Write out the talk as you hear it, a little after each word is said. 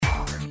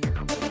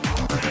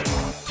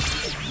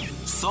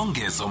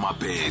Songezo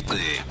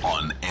Mapete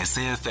on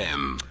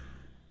SAFM.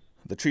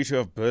 The Treaty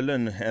of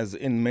Berlin has,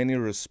 in many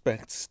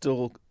respects,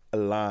 still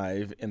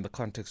alive in the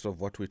context of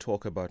what we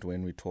talk about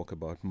when we talk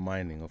about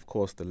mining. Of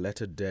course, the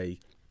latter-day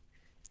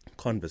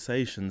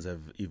conversations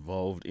have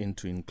evolved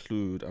into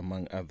include,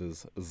 among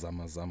others,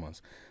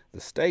 zama-zamas.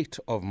 The state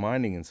of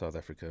mining in South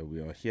Africa.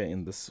 We are here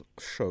in this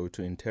show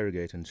to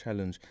interrogate and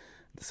challenge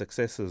the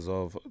successes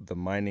of the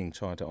mining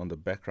charter on the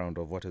background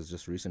of what has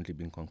just recently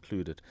been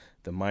concluded,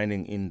 the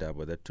mining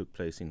indaba that took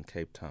place in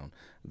Cape Town,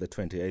 the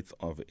 28th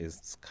of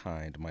its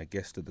kind. My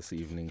guest this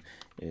evening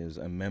is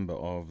a member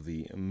of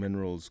the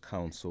Minerals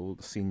Council,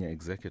 senior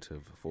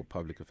executive for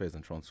public affairs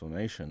and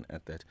transformation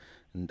at that,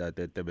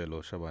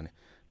 Tebello, Chabana.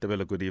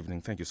 Tebello, good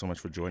evening. Thank you so much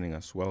for joining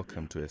us.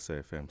 Welcome to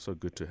SAFM. So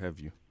good to have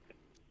you.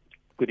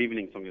 Good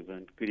evening, Songezo,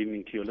 and good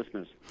evening to your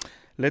listeners.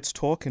 Let's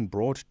talk in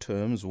broad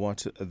terms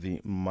what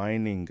the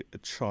mining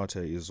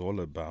charter is all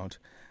about,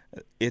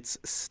 its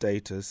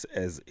status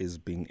as is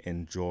being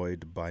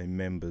enjoyed by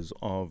members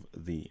of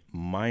the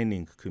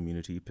mining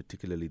community,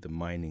 particularly the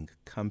mining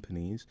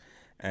companies,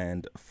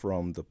 and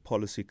from the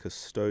policy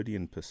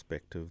custodian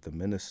perspective, the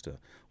minister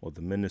or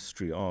the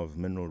Ministry of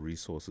Mineral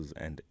Resources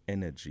and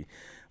Energy.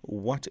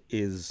 What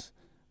is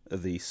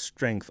the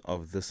strength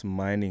of this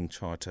mining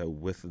charter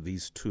with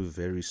these two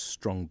very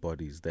strong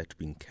bodies, that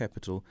being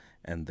capital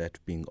and that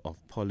being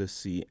of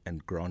policy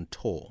and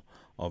grantor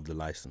of the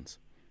license?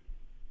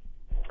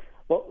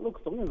 Well,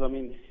 look, Songezo, I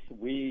mean,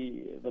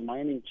 the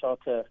mining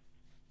charter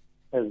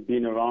has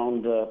been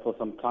around for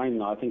some time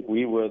now. I think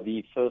we were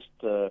the first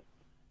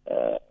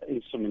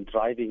instrument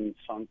driving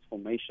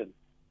transformation.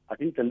 I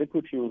think the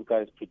liquid fuels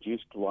guys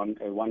produced a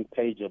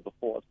one-pager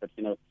before us, but,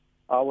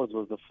 ours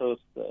was the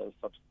first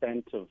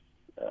substantive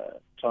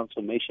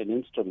transformation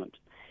instrument,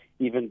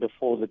 even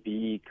before the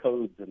BE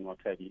codes and what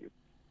have you.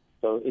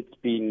 So it's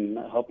been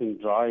helping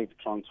drive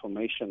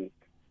transformation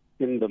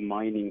in the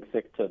mining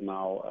sector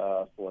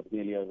now for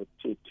nearly over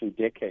two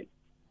decades.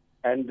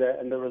 And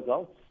the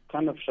results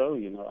kind of show,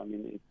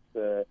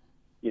 it's,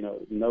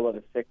 no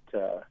other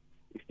sector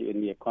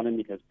in the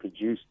economy has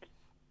produced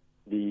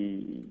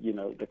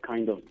the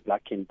kind of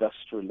black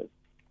industrialists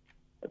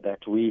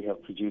that we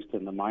have produced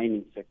in the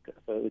mining sector.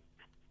 So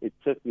it's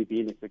certainly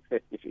been a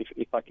success.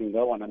 If I can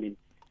go on,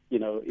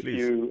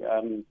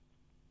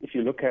 if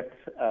you look at,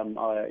 I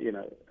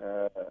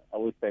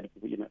always say,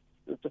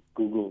 just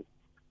Google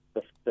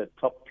the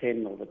top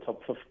 10 or the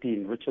top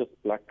 15 richest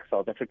black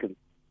South Africans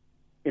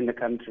in the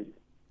country,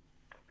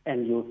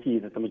 and you'll see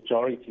that the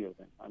majority of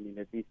them,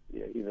 at least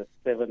either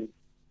 7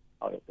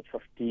 out of the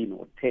 15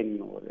 or 10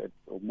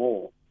 or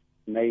more,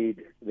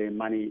 made their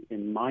money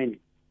in mining,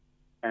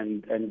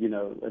 and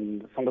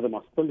some of them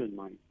are still in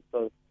mining.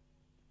 So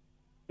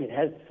it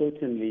has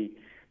certainly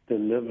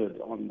delivered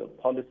on the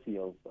policy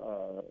of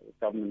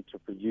government to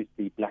produce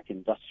the black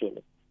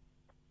industrialists.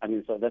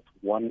 So that's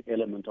one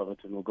element of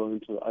it, and we'll go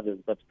into others.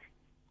 But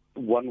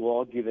one will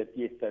argue that,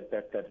 yes,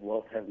 that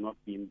wealth has not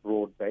been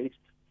broad-based,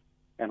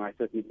 and I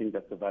certainly think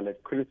that's a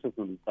valid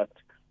criticism, but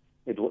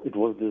it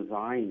was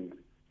designed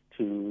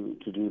to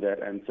do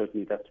that, and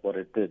certainly that's what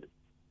it did.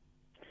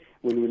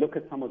 When we look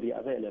at some of the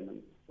other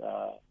elements...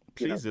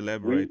 Please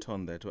elaborate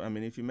on that.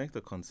 If you make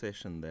the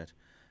concession that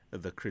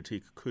the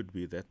critique could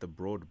be that the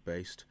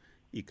broad-based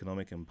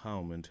economic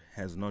empowerment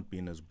has not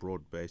been as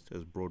broad-based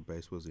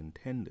was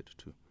intended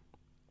to,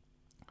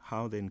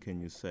 how then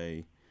can you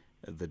say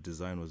the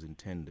design was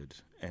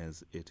intended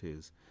as it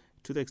is?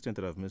 To the extent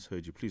that I've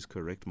misheard you, please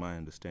correct my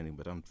understanding,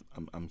 but I'm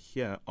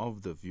here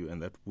of the view,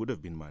 and that would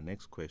have been my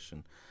next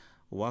question.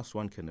 Whilst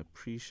one can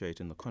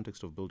appreciate in the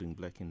context of building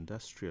black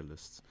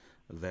industrialists,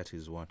 that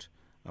is what,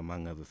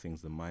 among other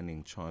things, the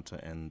mining charter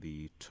and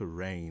the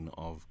terrain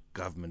of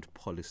government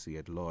policy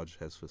at large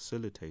has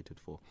facilitated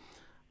for.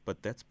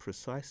 But that's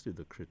precisely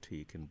the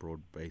critique in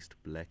broad-based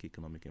black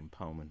economic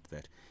empowerment,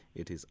 that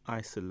it is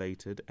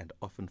isolated and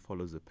often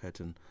follows a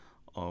pattern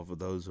of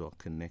those who are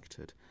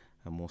connected.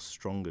 A more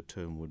stronger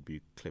term would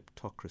be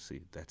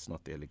kleptocracy. That's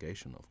not the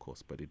allegation, of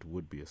course, but it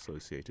would be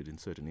associated in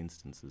certain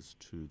instances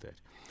to that.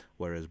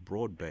 Whereas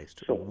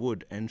broad-based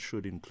would and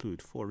should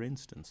include, for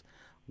instance,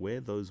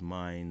 where those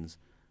mines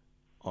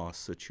are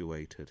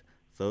situated,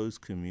 those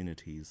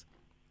communities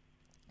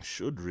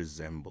should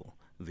resemble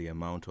the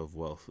amount of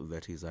wealth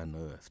that is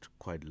unearthed,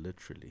 quite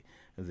literally.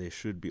 There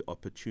should be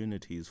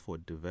opportunities for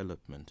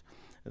development.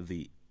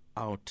 The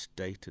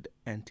outdated,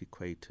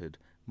 antiquated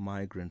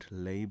migrant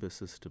labor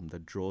system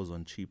that draws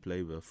on cheap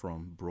labor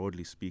from,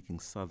 broadly speaking,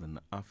 southern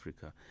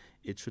Africa,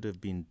 it should have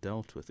been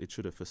dealt with. It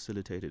should have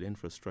facilitated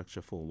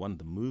infrastructure for, one,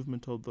 the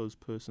movement of those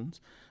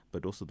persons,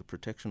 but also the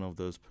protection of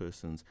those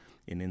persons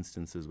in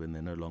instances when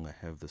they no longer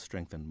have the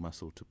strength and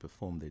muscle to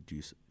perform their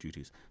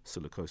duties,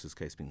 silicosis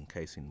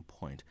case in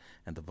point,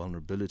 and the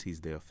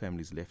vulnerabilities their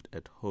families left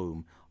at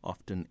home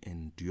often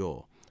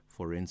endure.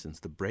 For instance,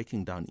 the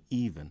breaking down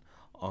even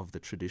of the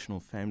traditional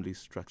family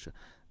structure.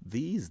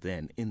 These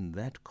then, in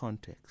that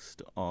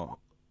context, are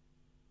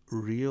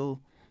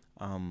real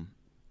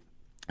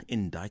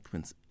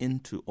indictments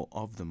into or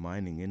of the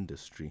mining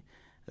industry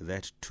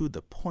that to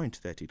the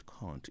point that it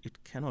can't,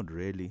 it cannot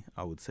really,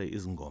 I would say,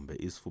 Izngombe,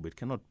 Izfube, it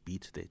cannot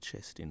beat their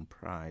chest in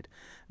pride,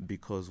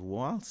 because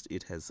whilst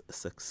it has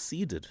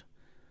succeeded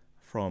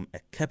from a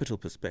capital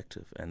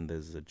perspective, and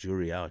there's a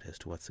jury out as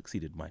to what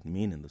succeeded might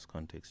mean in this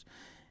context,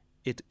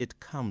 it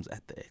comes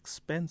at the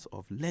expense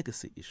of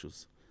legacy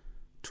issues.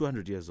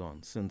 200 years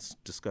on since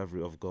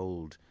discovery of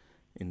gold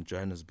in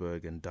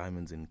Johannesburg and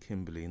diamonds in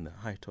Kimberley in the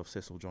height of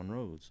Cecil John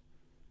Rhodes.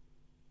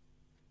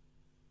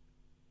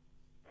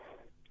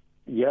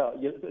 Yeah,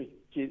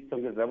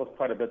 that was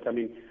quite a bit. I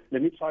mean,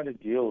 let me try to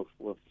deal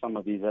with some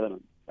of these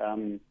elements.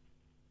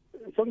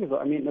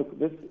 Look,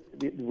 the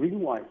reason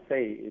why I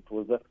say it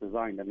was thus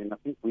designed, I mean, I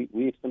think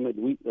we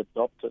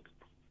adopted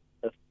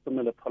a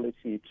similar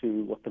policy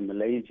to what the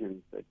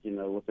Malaysians did,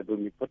 with the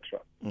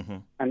Bumiputra. Mm-hmm.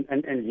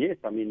 And yes,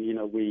 I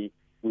mean,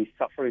 we're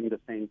suffering the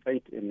same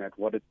fate in that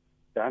what it's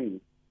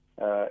done,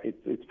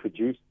 it's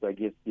produced, I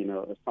guess,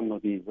 some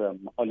of these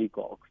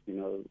oligarchs,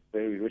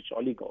 very rich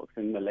oligarchs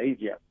in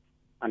Malaysia.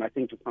 And I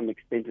think to some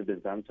extent it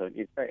is done so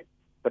in SA.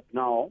 But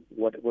now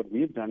what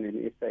we've done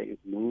in SA is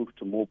move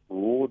to more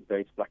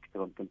broad-based black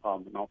economic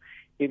empowerment. Now,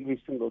 every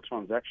single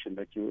transaction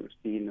that you've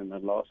seen in the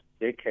last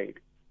decade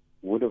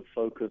would have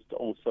focused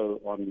also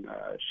on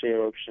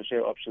share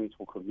options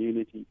for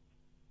community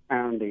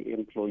and the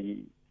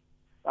employees.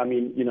 I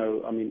mean,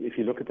 if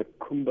you look at the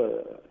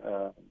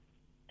Kumba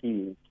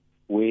scheme,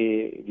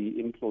 where the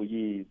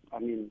employees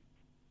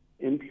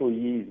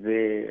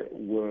there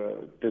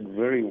did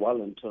very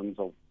well in terms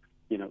of,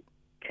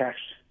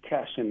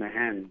 cash in the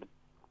hand.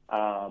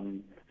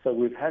 So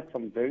we've had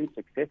some very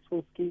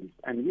successful schemes,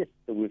 and yes,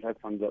 we've had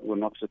some that were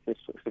not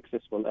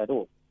successful at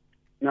all.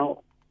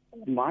 Now,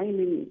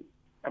 mining,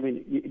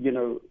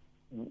 the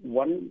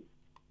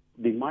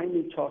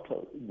mining charter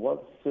was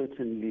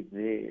certainly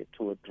there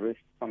to address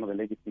some of the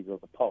legacies of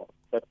the past.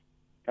 But,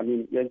 as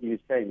you're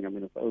saying,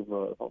 it's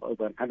over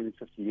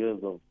 150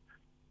 years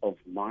of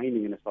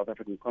mining in a South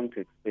African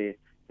context. There's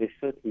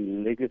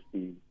certain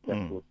legacies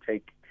that will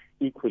take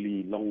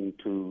equally long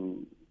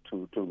to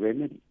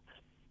remedy.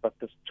 But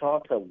this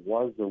charter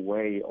was a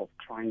way of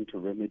trying to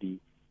remedy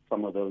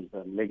some of those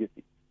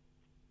legacies.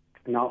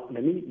 Now,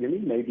 let me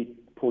maybe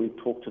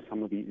talk to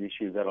some of these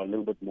issues that are a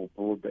little bit more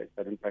broad-based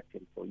that impact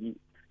employees.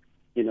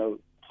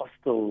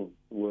 Hostels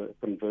were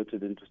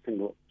converted into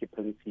single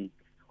occupancy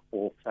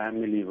or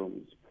family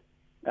rooms.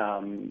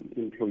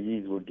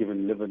 Employees were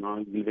given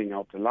living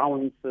out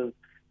allowances.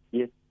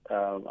 Yes,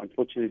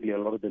 unfortunately, a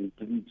lot of them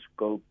didn't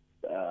go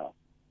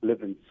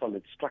live in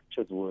solid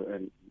structures,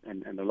 and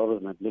a lot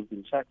of them have lived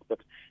in shacks. But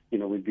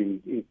we've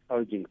been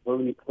encouraging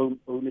home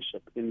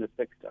ownership in the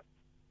sector.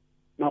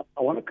 Now,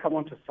 I want to come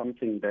on to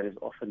something that is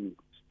often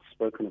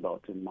spoken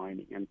about in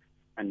mining,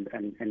 and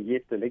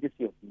yes, the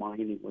legacy of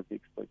mining was the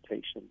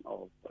exploitation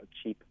of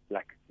cheap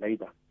black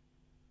labor.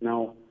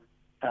 Now,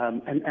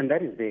 and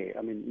that is there.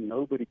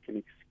 Nobody can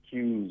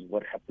excuse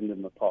what happened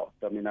in the past.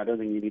 I don't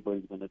think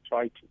anybody's going to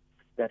try to.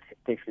 That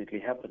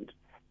definitely happened.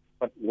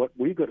 But what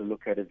we've got to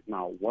look at is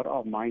now, what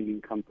are mining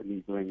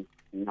companies doing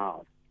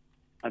now?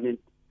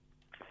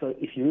 So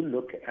if you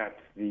look at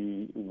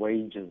the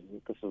wages,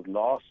 this was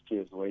last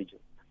year's wages,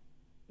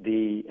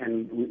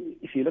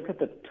 if you look at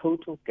the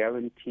total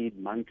guaranteed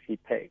monthly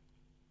pay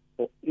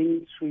for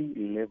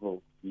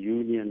entry-level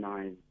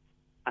unionized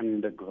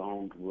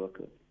underground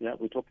workers,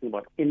 we're talking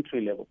about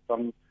entry-level,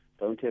 some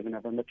don't even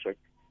have a matric,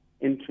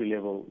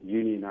 entry-level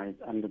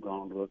unionized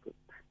underground workers,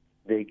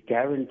 their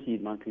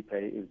guaranteed monthly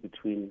pay is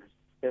between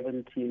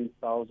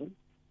 17,000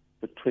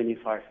 to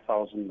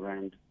 25,000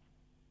 rand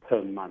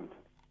per month.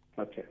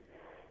 Okay.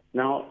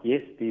 Now,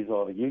 yes, these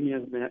are the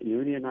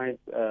unionized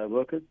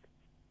workers,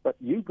 but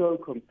you go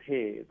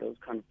compare those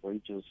kind of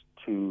wages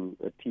to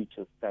a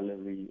teacher's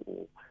salary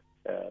or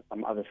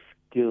some other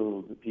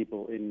skilled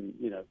people in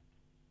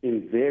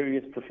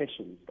various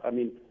professions.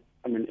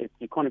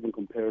 You can't even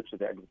compare it to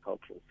the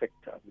agricultural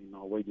sector.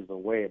 Our wages are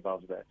way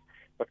above that.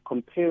 But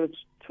compare it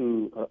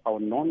to our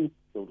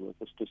non-skilled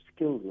workers, to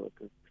skilled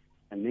workers,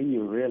 and then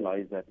you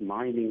realize that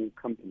mining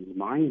companies,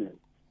 miners,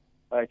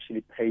 are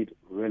actually paid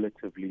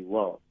relatively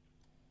well.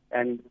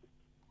 And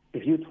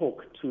if you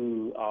talk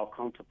to our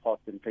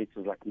counterparts in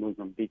places like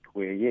Mozambique,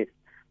 where, yes,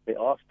 there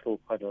are still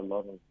quite a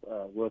lot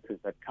of workers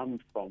that come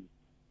from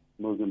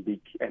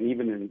Mozambique, and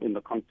even in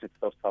the context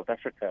of South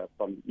Africa,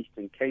 from the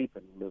Eastern Cape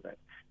and all of that.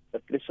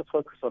 But let's just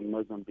focus on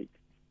Mozambique.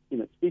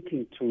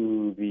 Speaking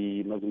to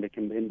the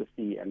Mozambican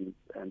embassy and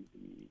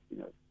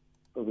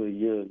over the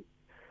years,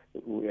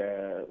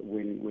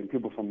 when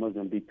people from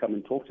Mozambique come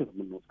and talk to the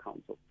Minerals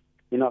Council,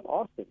 I've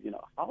asked them,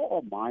 how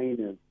are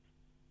miners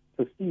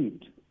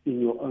perceived in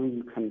your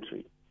own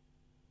country?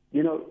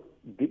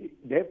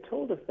 They've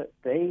told us that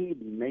they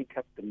make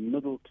up the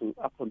middle to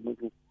upper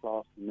middle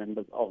class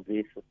members of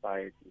their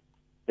society.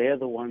 They're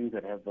the ones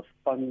that have the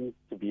funds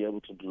to be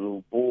able to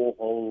drill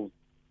boreholes,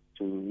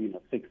 to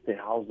fix their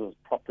houses,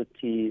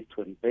 properties,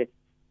 to invest.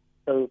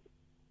 So,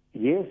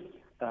 yes,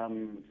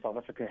 South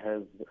Africa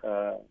has,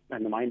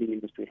 and the mining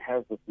industry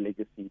has this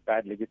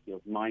bad legacy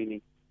of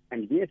mining.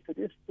 And yes, it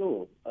is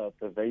still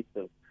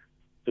pervasive.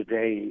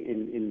 today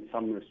in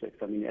some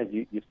respects. I mean, as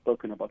you've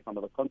spoken about some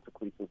of the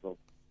consequences of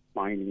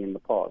mining in the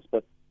past,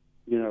 but,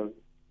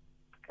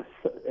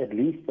 at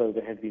least though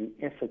there have been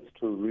efforts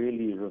to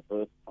really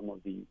reverse some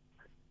of these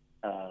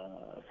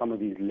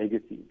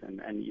legacies,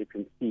 and you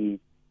can see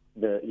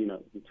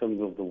in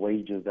terms of the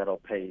wages that are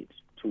paid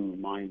to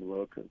mine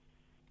workers,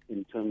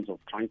 in terms of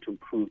trying to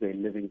improve their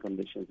living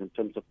conditions, in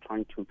terms of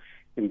trying to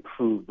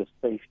improve the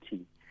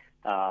safety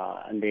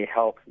and their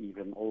health,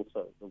 even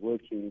also the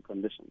working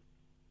conditions.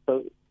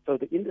 So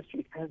the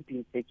industry has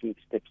been taking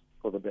steps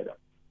for the better.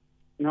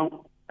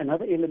 Now,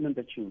 another element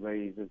that you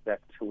raise is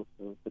that to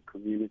the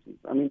communities.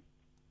 I mean,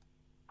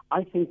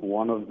 I think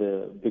one of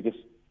the biggest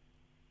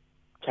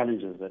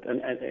challenges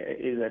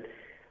is that,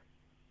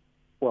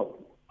 well,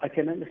 I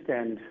can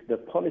understand the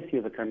policy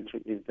of the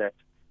country is that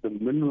the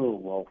mineral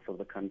wealth of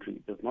the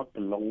country does not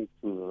belong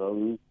to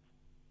those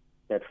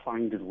that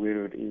find it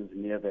where it is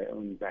near their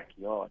own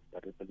backyard,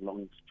 but it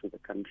belongs to the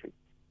country.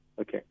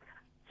 Okay,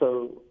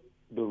 so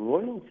the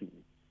royalties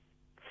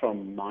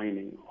from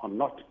mining are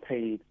not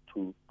paid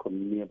to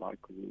nearby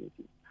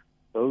communities.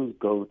 Those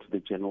go to the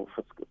general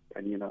fiscus,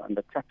 and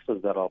the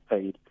taxes that are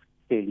paid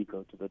clearly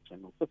go to the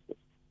general fiscus,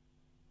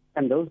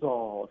 and those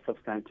are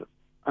substantive.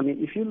 I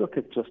mean, if you look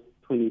at just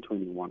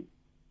 2021,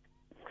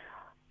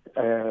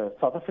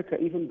 South Africa,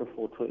 even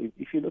before,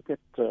 if you look at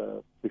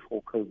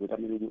before COVID, I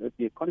mean,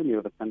 the economy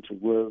of the country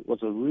was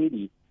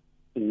already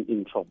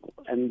in trouble,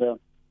 and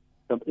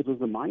it was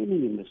the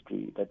mining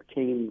industry that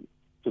came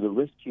to the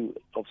rescue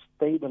of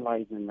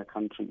stabilizing the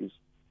country's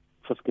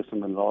fiscus in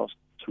the last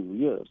 2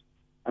 years.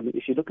 I mean,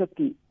 if you look at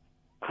the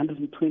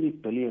 120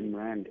 billion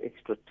rand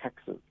extra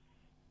taxes,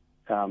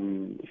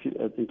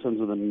 in terms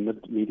of the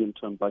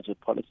medium-term budget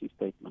policy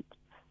statement,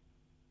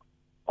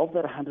 of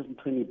that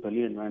 120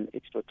 billion rand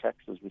extra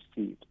taxes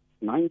received,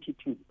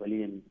 92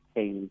 billion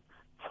came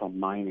from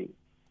mining.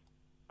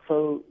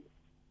 So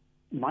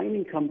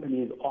mining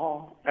companies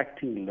are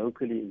acting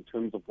locally in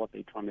terms of what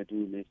they're trying to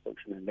do in their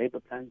social and labor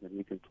plans, and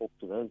we can talk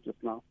to those just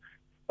now.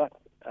 But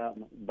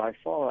by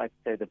far, I'd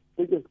say the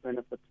biggest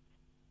benefit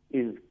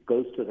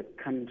goes to the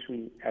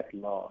country at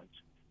large.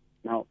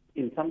 Now,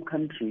 in some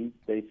countries,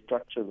 they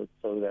structure it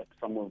so that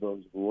some of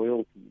those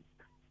royalties,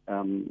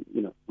 let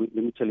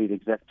me tell you the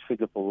exact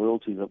figure for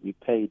royalties that we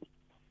paid.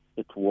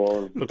 It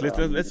was... Look,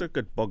 let's not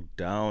get bogged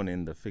down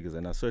in the figures,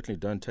 and I certainly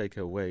don't take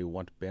away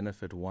what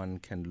benefit one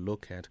can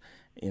look at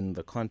in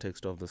the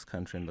context of this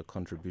country and the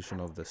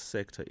contribution of the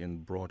sector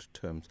in broad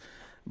terms.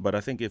 But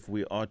I think if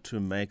we are to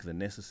make the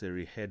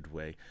necessary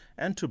headway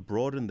and to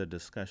broaden the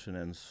discussion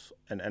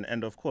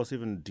and of course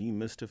even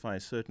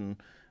demystify certain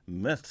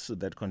myths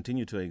that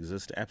continue to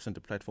exist absent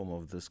a platform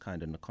of this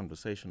kind and a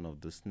conversation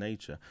of this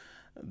nature,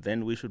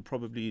 then we should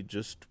probably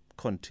just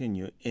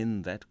continue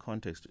in that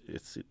context.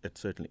 It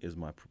certainly is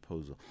my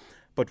proposal.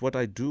 But what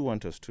I do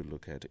want us to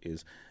look at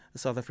is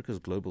South Africa's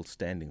global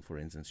standing. For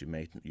instance,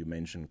 you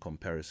mentioned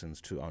comparisons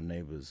to our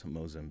neighbors,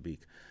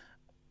 Mozambique.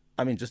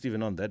 I mean, just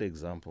even on that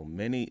example,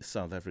 many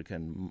South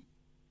African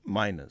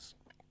miners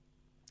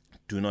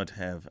do not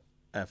have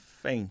a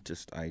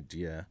faintest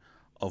idea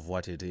of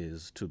what it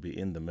is to be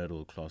in the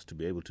middle class, to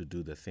be able to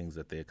do the things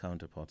that their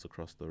counterparts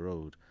across the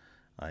road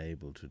are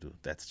able to do.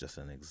 That's just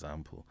an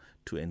example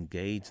to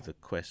engage the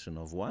question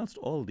of, whilst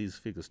all these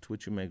figures to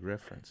which you make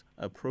reference,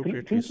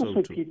 appropriately so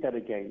Please repeat that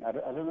again. I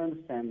don't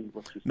understand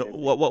what you said.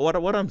 No,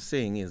 what I'm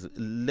saying is,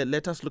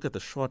 let us look at the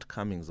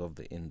shortcomings of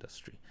the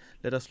industry.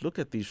 Let us look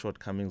at these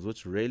shortcomings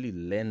which really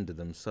lend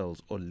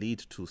themselves or lead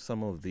to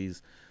some of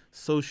these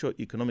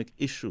socio-economic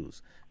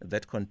issues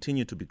that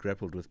continue to be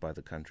grappled with by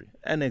the country.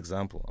 An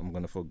example, I'm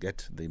going to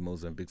forget the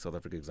Mozambique, South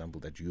Africa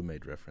example that you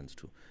made reference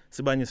to.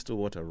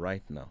 Sibanye-Stillwater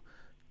right now,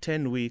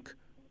 10-week,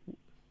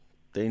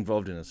 they're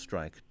involved in a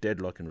strike,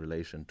 deadlock in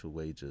relation to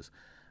wages.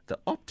 The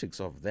optics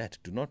of that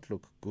do not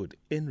look good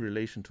in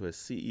relation to a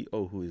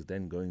CEO who is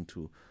then going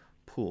to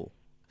pull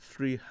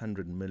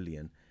 300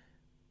 million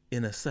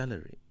in a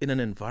salary in an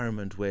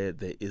environment where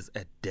there is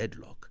a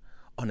deadlock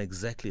on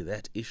exactly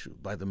that issue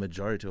by the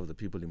majority of the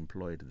people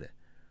employed there.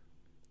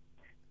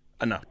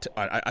 And now,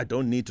 I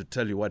don't need to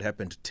tell you what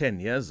happened 10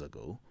 years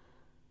ago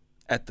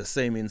at the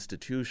same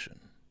institution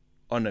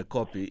on a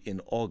copy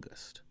in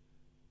August.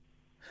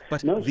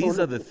 But these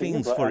are the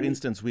things, for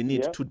instance, we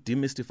need to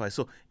demystify.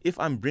 So if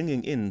I'm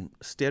bringing in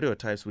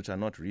stereotypes which are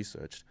not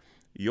researched,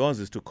 yours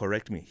is to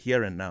correct me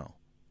here and now.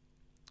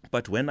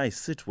 But when I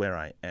sit where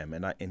I am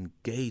and I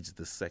engage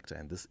this sector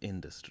and this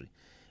industry,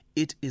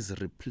 it is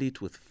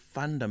replete with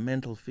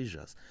fundamental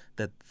fissures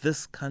that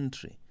this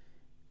country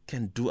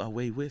can do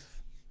away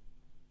with.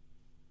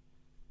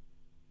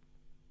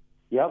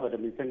 Yeah, but I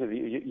mean,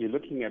 you're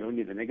looking at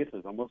only the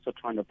negatives. I'm also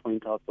trying to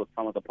point out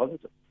some of the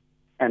positives.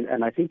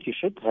 And I think you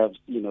should have,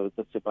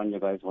 the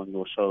Chabana guys on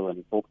your show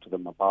and talk to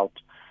them about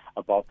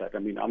that. I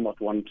mean, I'm not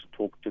one to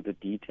talk to the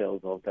details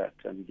of that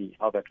and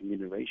how that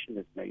remuneration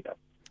is made up.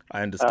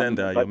 I understand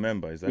they are your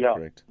member. Is that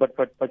correct? But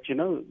let's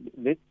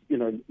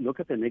look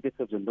at the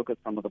negatives and look at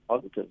some of the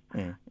positives.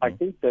 I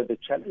think that the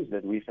challenge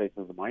that we face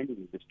as the mining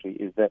industry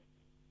is that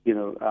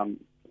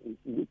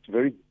it's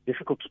very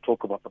difficult to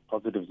talk about the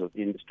positives of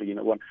the industry.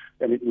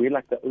 We're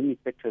like the only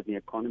sector in the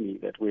economy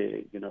that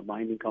where,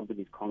 mining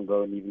companies can't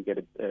go and even get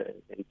a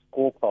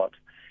scorecard,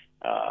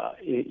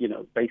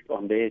 based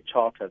on their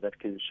charter that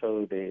can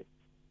show their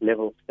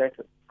level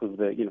status, because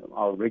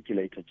our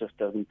regulator just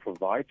doesn't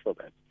provide for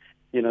that.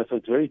 So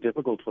it's very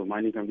difficult for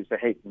mining companies to say,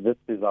 hey, this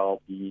is our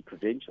BE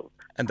credentials.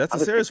 And that's a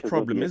serious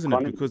problem, isn't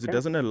it? Because it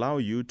doesn't allow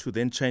you to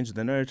then change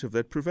the narrative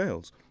that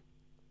prevails.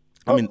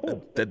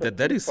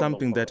 That is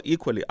something that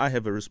equally I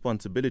have a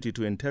responsibility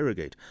to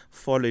interrogate,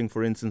 following,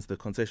 for instance, the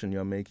concession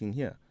you're making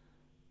here.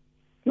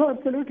 No,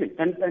 absolutely.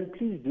 And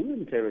please do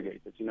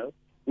interrogate it,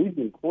 We've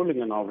been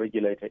calling on our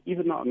regulator,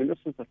 even now, this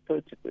is the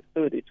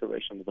third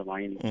iteration of the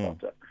mining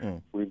charter.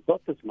 We've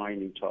got this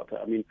mining charter.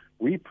 We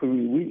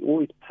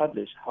always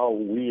publish how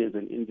we as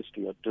an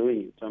industry are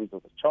doing in terms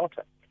of the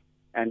charter.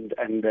 And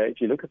if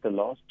you look at the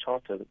last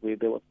charter,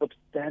 there was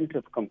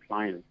substantive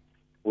compliance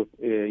with,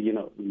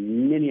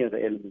 many of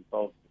the elements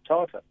of the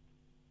charter.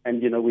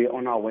 And, we're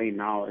on our way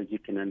now, as you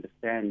can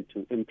understand,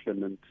 to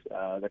implement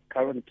the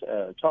current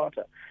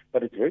charter.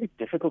 But it's very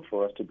difficult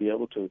for us to be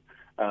able to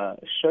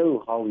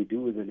show how we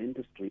do as an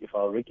industry if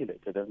our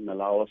regulator doesn't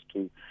allow us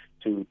to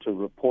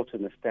report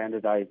in a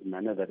standardized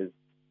manner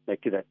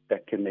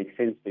that can make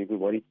sense to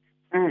everybody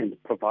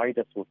and provide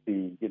us with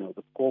the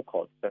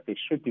scorecards that they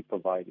should be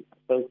providing.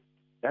 So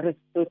that is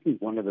certainly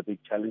one of the big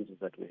challenges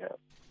that we have.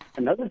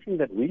 Another thing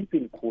that we've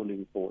been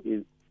calling for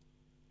is,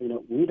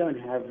 we don't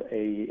have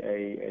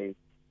a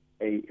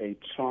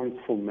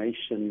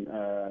transformation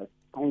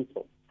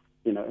council,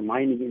 a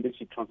mining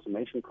industry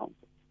transformation council,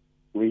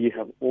 where you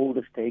have all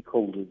the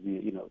stakeholders,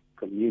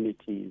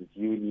 communities,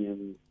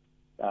 unions,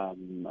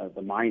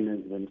 the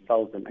miners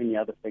themselves, and any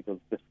other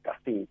stakeholders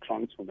discussing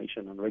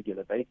transformation on a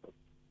regular basis.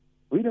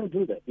 We don't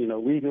do that.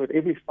 We do it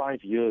every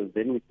 5 years,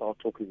 then we start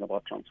talking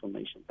about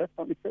transformation. That's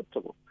not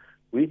acceptable.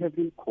 We have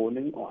been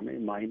calling on a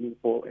mining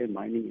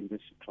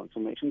industry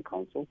transformation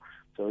council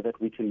so that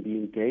we can be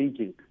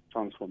engaging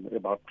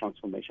about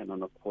transformation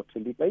on a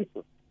quarterly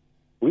basis.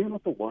 We are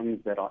not the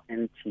ones that are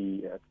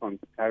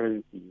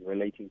anti-transparency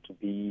relating to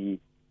be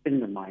in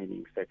the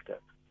mining sector.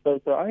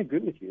 So I agree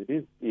with you. It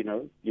is,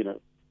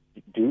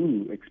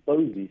 do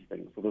expose these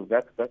things, because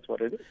that's what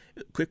it is.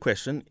 Quick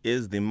question: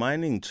 is the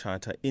mining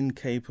charter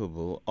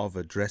incapable of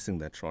addressing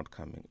that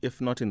shortcoming, if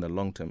not in the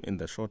long term, in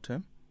the short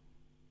term?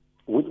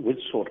 Which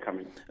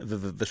shortcoming?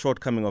 The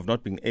shortcoming of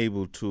not being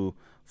able to,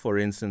 for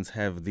instance,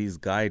 have these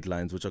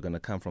guidelines which are going to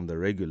come from the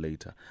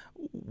regulator.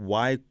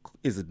 Why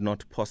is it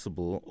not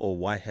possible, or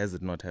why has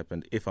it not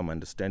happened, if I'm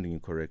understanding you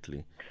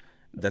correctly,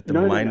 that the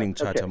mining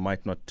charter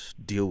might not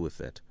deal with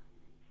that?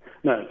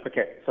 No,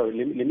 okay. So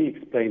let me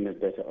explain this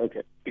better.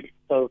 Okay.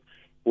 So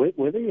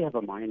whether you have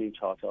a mining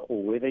charter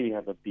or whether you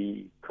have a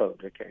BE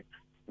code, okay,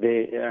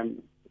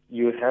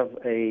 you have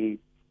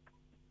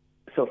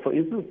so for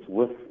instance,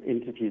 with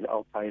entities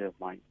outside of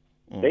mining,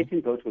 they can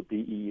go to a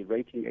BE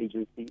rating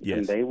agency, yes,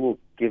 and they will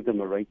give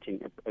them a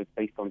rating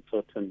based on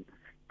certain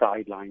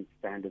guidelines,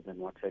 standards, and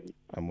what have you.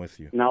 I'm with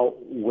you. Now,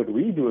 what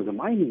we do as a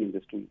mining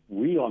industry,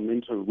 we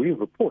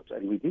report,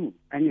 and we do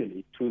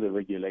annually to the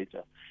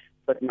regulator.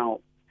 But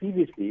now,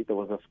 previously, there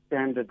was a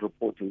standard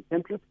reporting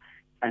template,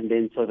 and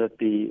then so that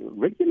the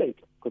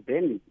regulator could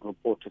then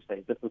report to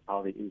say, this is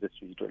how the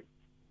industry is doing.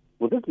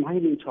 With this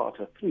Mining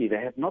Charter 3,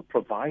 they have not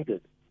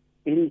provided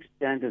any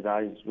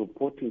standardized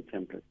reporting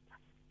template.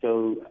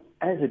 So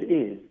as it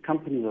is,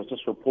 companies are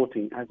just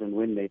reporting as and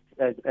when they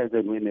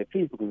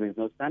please, because there's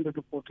no standard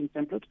reporting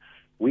template.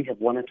 We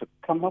have wanted to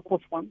come up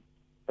with one,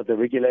 but the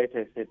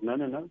regulator said,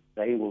 no,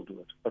 they will do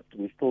it, but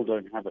we still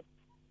don't have it.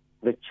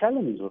 The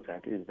challenge with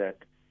that is that,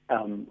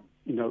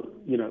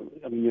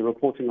 you're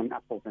reporting on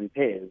apples and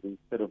pears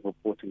instead of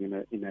reporting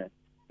in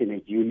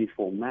a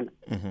uniform manner.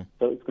 Mm-hmm.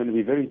 So it's going to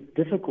be very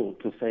difficult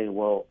to say,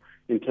 well,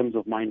 in terms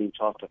of Mining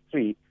Charter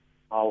 3,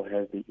 how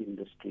has the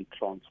industry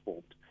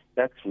transformed?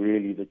 That's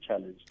really the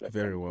challenge.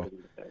 Very well.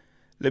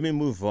 Let me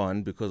move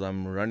on, because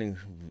I'm running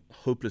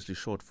hopelessly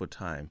short for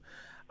time.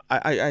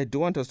 I do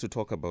want us to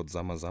talk about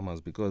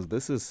Zama-Zamas, because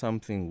this is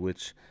something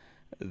which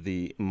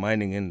the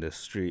mining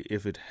industry,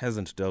 if it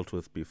hasn't dealt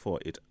with before,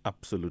 it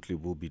absolutely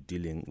will be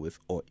dealing with,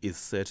 or is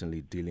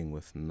certainly dealing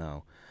with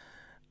now.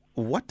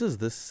 What does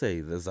this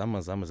say, the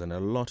Zama-Zamas, and a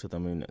lot of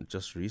them,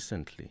 just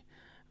recently,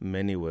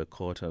 many were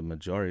caught, a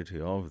majority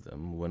of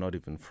them were not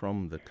even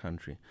from the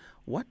country.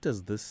 What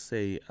does this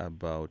say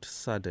about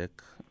SADC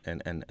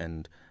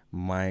and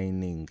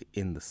mining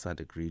in the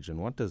SADC region?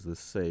 What does this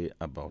say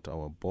about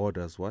our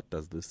borders? What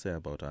does this say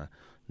about our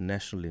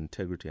national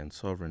integrity and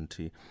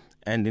sovereignty,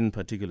 and in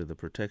particular the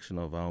protection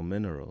of our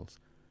minerals?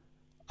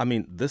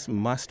 This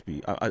must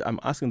be, I'm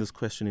asking this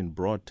question in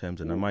broad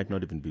terms, and I might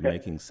not even be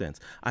making sense.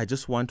 I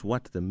just want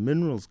what the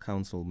Minerals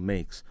Council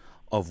makes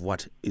of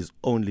what is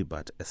only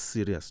but a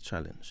serious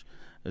challenge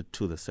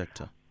to the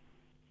sector.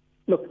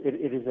 Look, it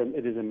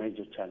is a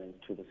major challenge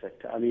to the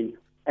sector.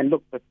 And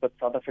look, but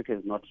South Africa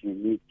is not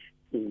unique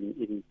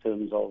in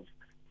terms of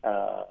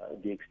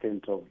the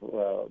extent of,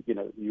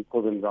 you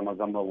call them zama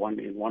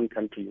in one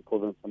country, you call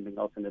them something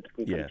else in a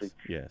different country,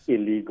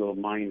 illegal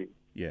mining.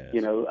 Yes.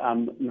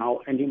 Now,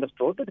 and you must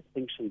draw the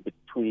distinction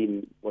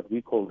between what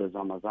we call the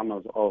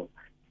zamas of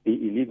the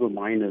illegal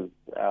miners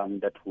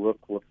that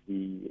work with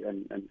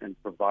and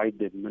provide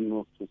the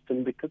minerals to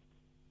syndicates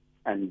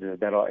and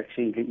that are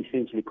actually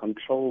essentially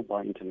controlled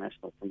by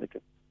international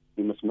syndicates.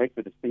 We must make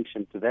the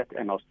distinction to that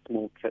and our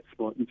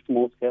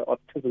small-scale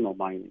artisanal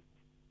mining.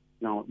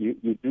 Now,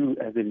 you do,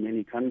 as in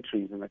many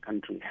countries in the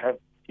country, have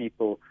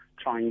people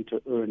trying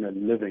to earn a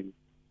living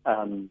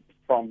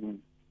from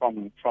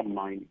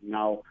mining.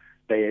 Now,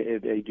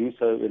 they do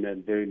so in a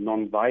very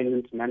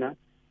non-violent manner,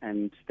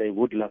 and they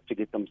would love to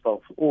get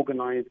themselves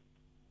organized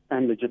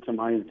and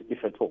legitimized,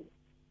 if at all.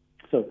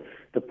 So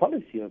the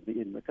policy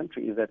in the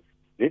country is that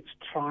let's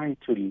try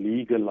to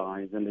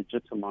legalize and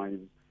legitimize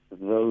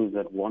those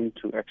that want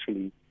to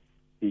actually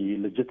be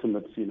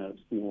legitimate,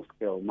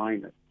 small-scale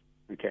miners.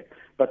 Okay,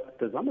 but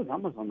the zamas,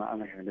 on the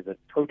other hand, is a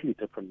totally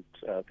different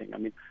thing. I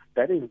mean,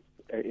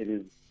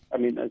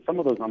 some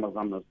of those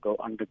zamas go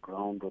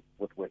underground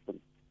with weapons.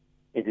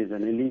 It is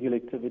an illegal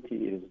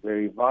activity. It is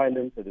very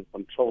violent. It is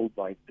controlled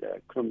by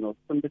criminal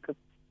syndicates,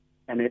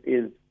 and it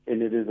is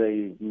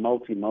a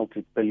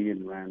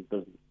multi-billion rand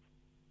business.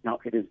 Now,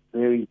 it is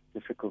very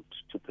difficult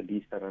to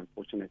police that,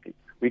 unfortunately.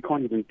 We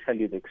can't even tell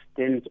you the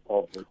extent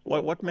of it.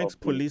 What makes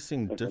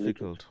policing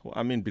difficult?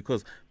 I mean,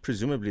 because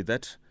presumably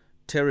that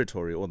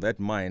territory or that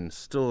mine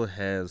still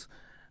has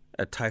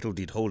a title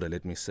deed holder,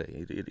 let me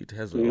say. It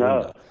has an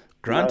owner.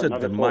 Granted,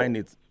 the mine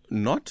is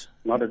not?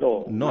 Not at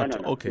all.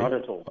 Not? No, okay. Not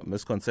at all.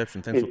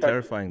 Misconception. Thanks for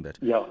clarifying that.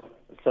 Yeah.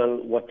 So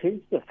what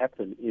tends to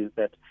happen is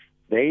that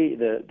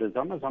the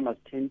zamas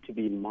tend to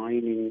be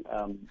mining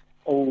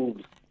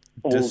old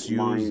disused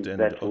mines and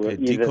that were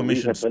either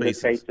decommissioned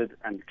spaces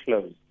and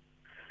closed.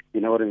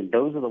 You know what I mean?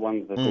 Those are the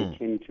ones that they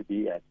tend to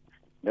be at.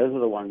 Those are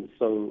the ones.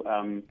 So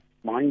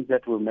mines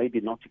that were maybe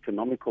not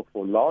economical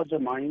for larger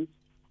mines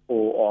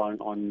or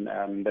on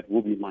that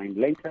will be mined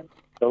later,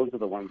 those are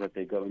the ones that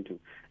they go into.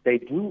 They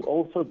do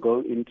also go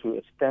into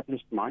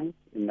established mines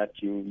in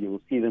that you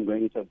will see them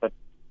going into, but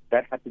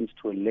that happens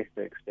to a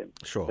lesser extent.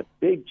 Sure. The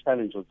big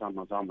challenge with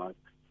zama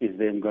is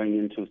them going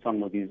into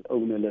some of these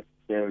ownerless,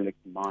 derelict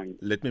mines.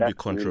 Let me be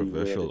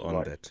controversial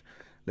on that.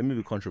 Let me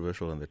be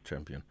controversial on that,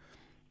 champion.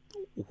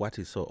 What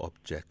is so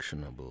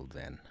objectionable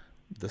then?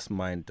 This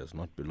mine does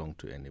not belong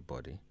to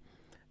anybody.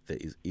 There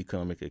is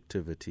economic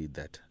activity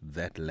that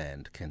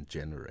land can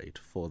generate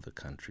for the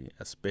country,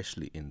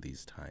 especially in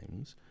these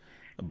times.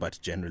 But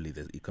generally,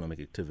 there's economic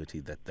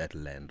activity that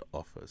land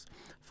offers.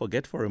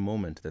 Forget for a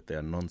moment that they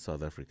are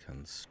non-South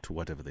Africans, to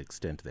whatever the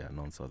extent they are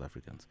non-South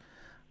Africans.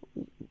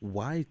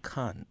 Why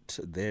can't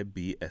there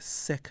be a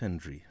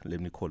secondary,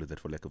 let me call it that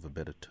for lack of a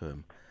better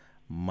term,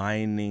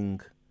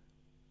 mining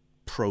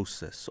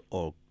process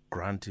or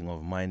granting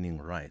of mining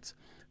rights,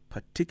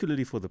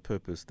 particularly for the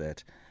purpose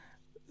that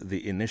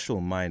the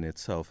initial mine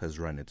itself has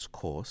run its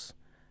course.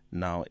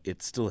 Now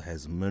it still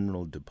has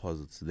mineral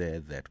deposits there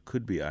that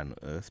could be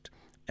unearthed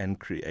and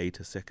create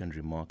a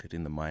secondary market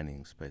in the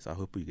mining space. I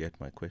hope you get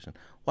my question.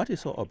 What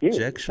is so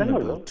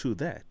objectionable to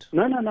that?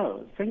 No.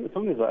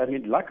 I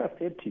mean, like I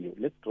said to you,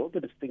 let's draw the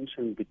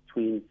distinction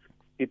between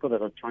people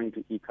that are trying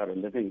to eke out a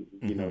living,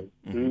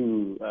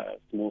 through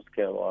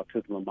small-scale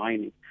artisanal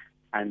mining,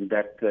 and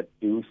that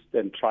do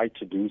and try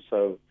to do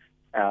so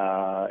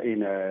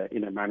in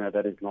a manner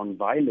that is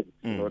non-violent.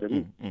 You know what I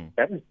mean?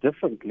 That is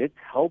different. Let's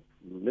help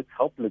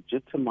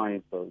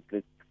legitimize those.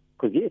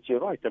 Because yes, you're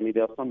right. I mean,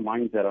 there are some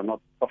mines that are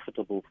not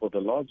profitable for the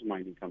large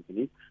mining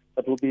companies,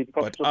 but will be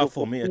profitable but are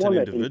for me at an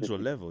individual entities.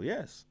 level.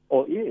 Yes.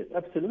 Oh yes,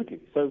 absolutely.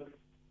 So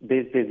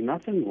there's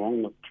nothing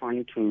wrong with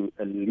trying to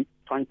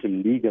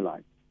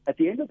legalize. At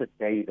the end of the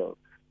day, though,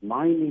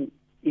 mining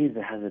is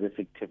a hazardous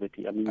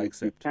activity. I mean,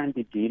 you can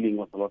be dealing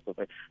with a lot of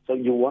it. So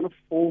you want to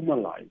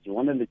formalize, you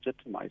want to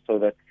legitimize, so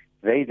that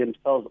they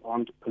themselves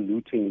aren't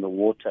polluting the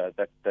water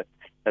that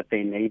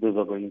their neighbors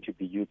are going to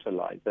be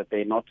utilized, that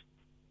they're not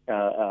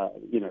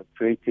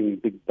creating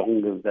big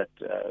dongas that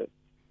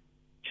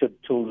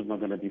children are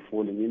going to be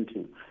falling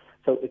into.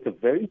 So it's a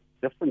very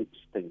different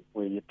thing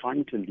where you're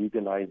trying to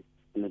legalize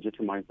and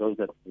legitimize those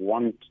that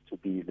want to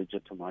be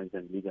legitimized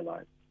and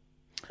legalized.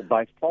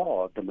 By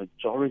far, the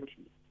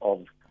majority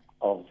of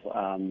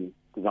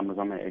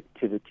zama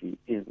activity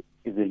is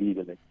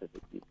illegal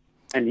activity.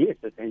 And yes,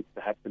 it tends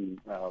to happen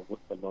with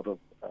a lot of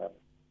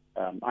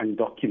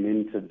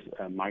undocumented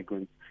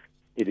migrants.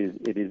 It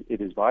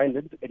is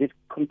violent. It is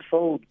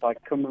controlled by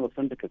criminal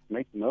syndicates.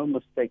 Make no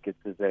mistake,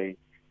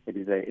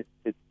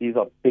 these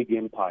are big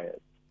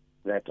empires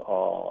that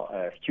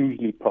are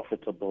hugely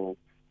profitable.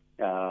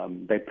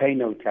 They pay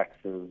no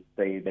taxes.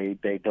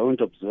 They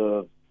don't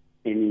observe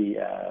any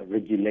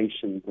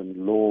regulations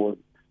and laws.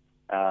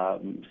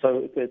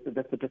 So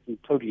that's a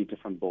totally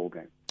different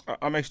ballgame.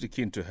 I'm actually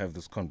keen to have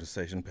this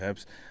conversation.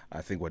 Perhaps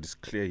I think what is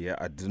clear here,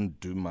 I didn't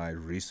do my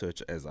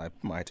research as I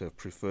might have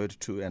preferred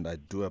to, and I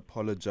do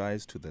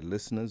apologize to the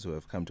listeners who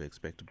have come to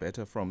expect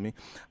better from me.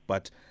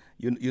 But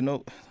you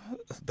know,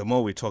 the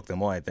more we talk, the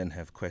more I then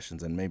have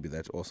questions, and maybe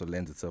that also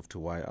lends itself to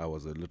why I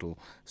was a little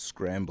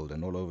scrambled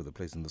and all over the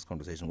place in this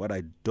conversation. What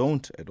I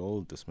don't at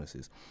all dismiss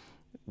is,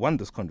 one,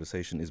 this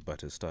conversation is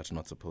but a start,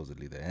 not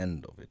supposedly the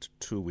end of it.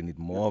 Two, we need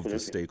more of the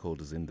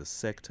stakeholders in the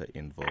sector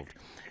involved.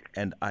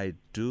 And I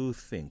do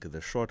think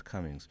the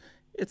shortcomings,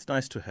 it's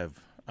nice to have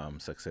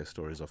success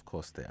stories, of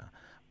course they are,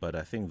 but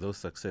I think those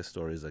success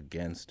stories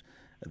against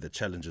the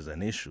challenges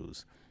and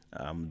issues,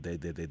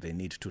 they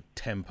need to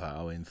temper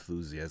our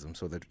enthusiasm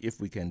so that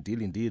if we can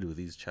deal indeed with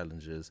these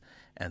challenges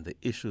and the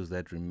issues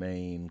that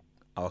remain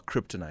our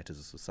kryptonite as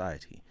a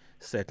society,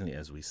 certainly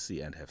as we see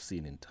and have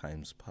seen in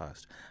times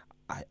past,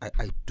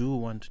 I do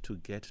want to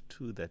get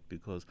to that,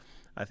 because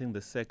I think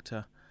the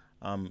sector,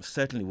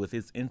 certainly with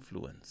its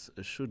influence,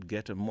 should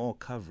get a more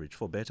coverage,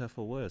 for better,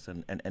 for worse,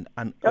 and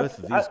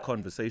unearth these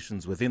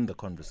conversations within the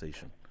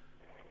conversation.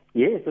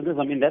 Yes, it is.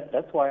 I mean,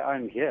 that's why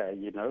I'm here,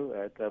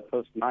 at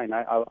Post 9.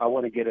 I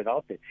want to get it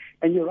out there.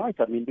 And you're right.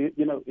 I mean,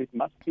 it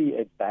must be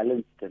a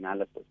balanced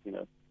analysis,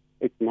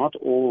 It's not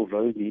all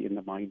rosy in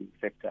the mining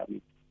sector. I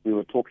mean, we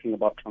were talking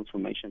about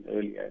transformation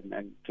earlier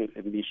and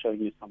me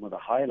showing you some of the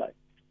highlights.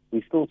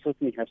 We still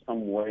certainly have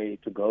some way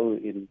to go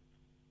in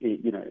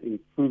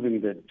improving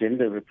the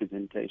gender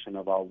representation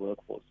of our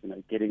workforce,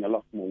 getting a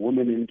lot more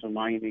women into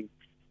mining.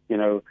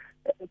 The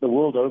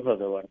world over,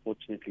 though,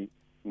 unfortunately,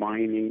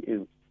 mining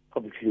is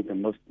probably the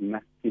most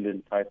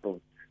masculine type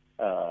of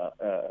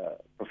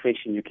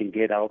profession you can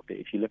get out there.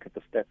 If you look at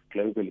the stats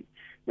globally,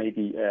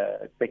 maybe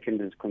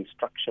second is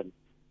construction.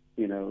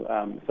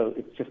 So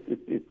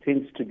it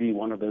tends to be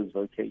one of those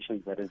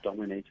vocations that is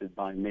dominated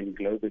by men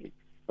globally.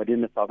 But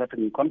in the South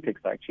African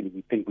context, actually,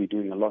 we think we're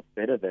doing a lot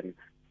better than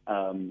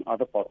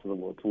other parts of the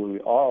world, where we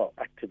are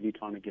actively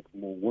trying to get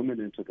more women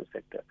into the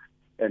sector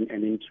and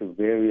into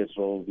various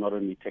roles, not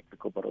only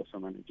technical but also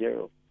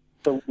managerial.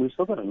 So we've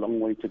still got a long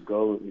way to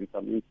go in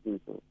some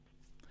instances.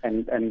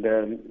 And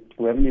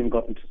we haven't even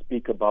gotten to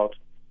speak about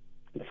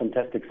the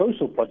fantastic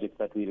social projects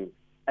that we do.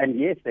 And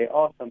yes, there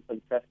are some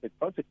fantastic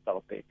projects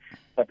out there,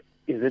 but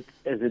is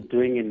it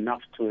doing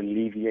enough to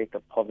alleviate the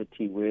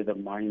poverty where the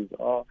mines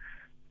are?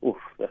 Oof,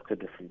 that's a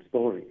different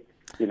story.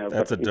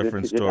 That's a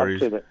different story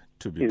to be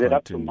continued. Is it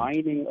up to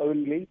mining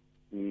only?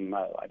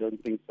 No, I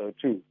don't think so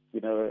too.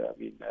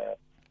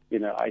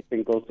 I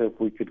think also if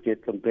we could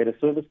get some better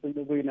service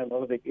delivery in a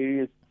lot of the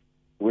areas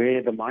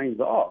where the mines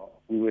are,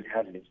 we would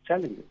have less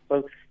challenges.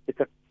 So it's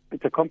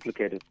a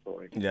complicated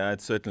story. Yeah,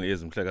 it certainly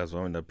is,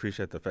 Mhlekazi, and I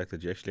appreciate the fact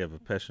that you actually have a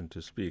passion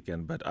to speak.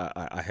 But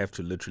I have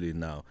to literally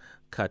now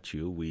cut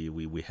you.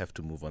 We have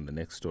to move on. The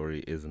next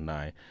story is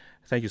nigh.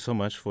 Thank you so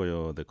much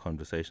for the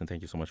conversation.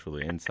 Thank you so much for the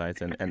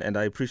insights. And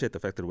I appreciate the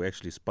fact that we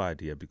actually sparred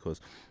here, because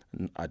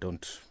I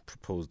don't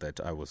propose that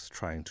I was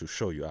trying to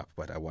show you up,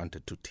 but I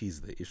wanted to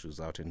tease the issues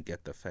out and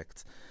get the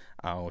facts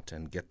out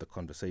and get the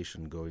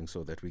conversation going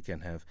so that we can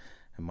have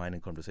a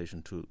Mining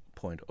Conversation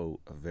 2.0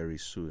 very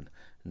soon.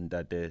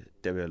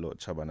 Tebello,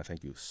 Chabana,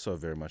 thank you so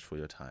very much for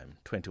your time.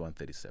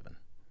 21:37.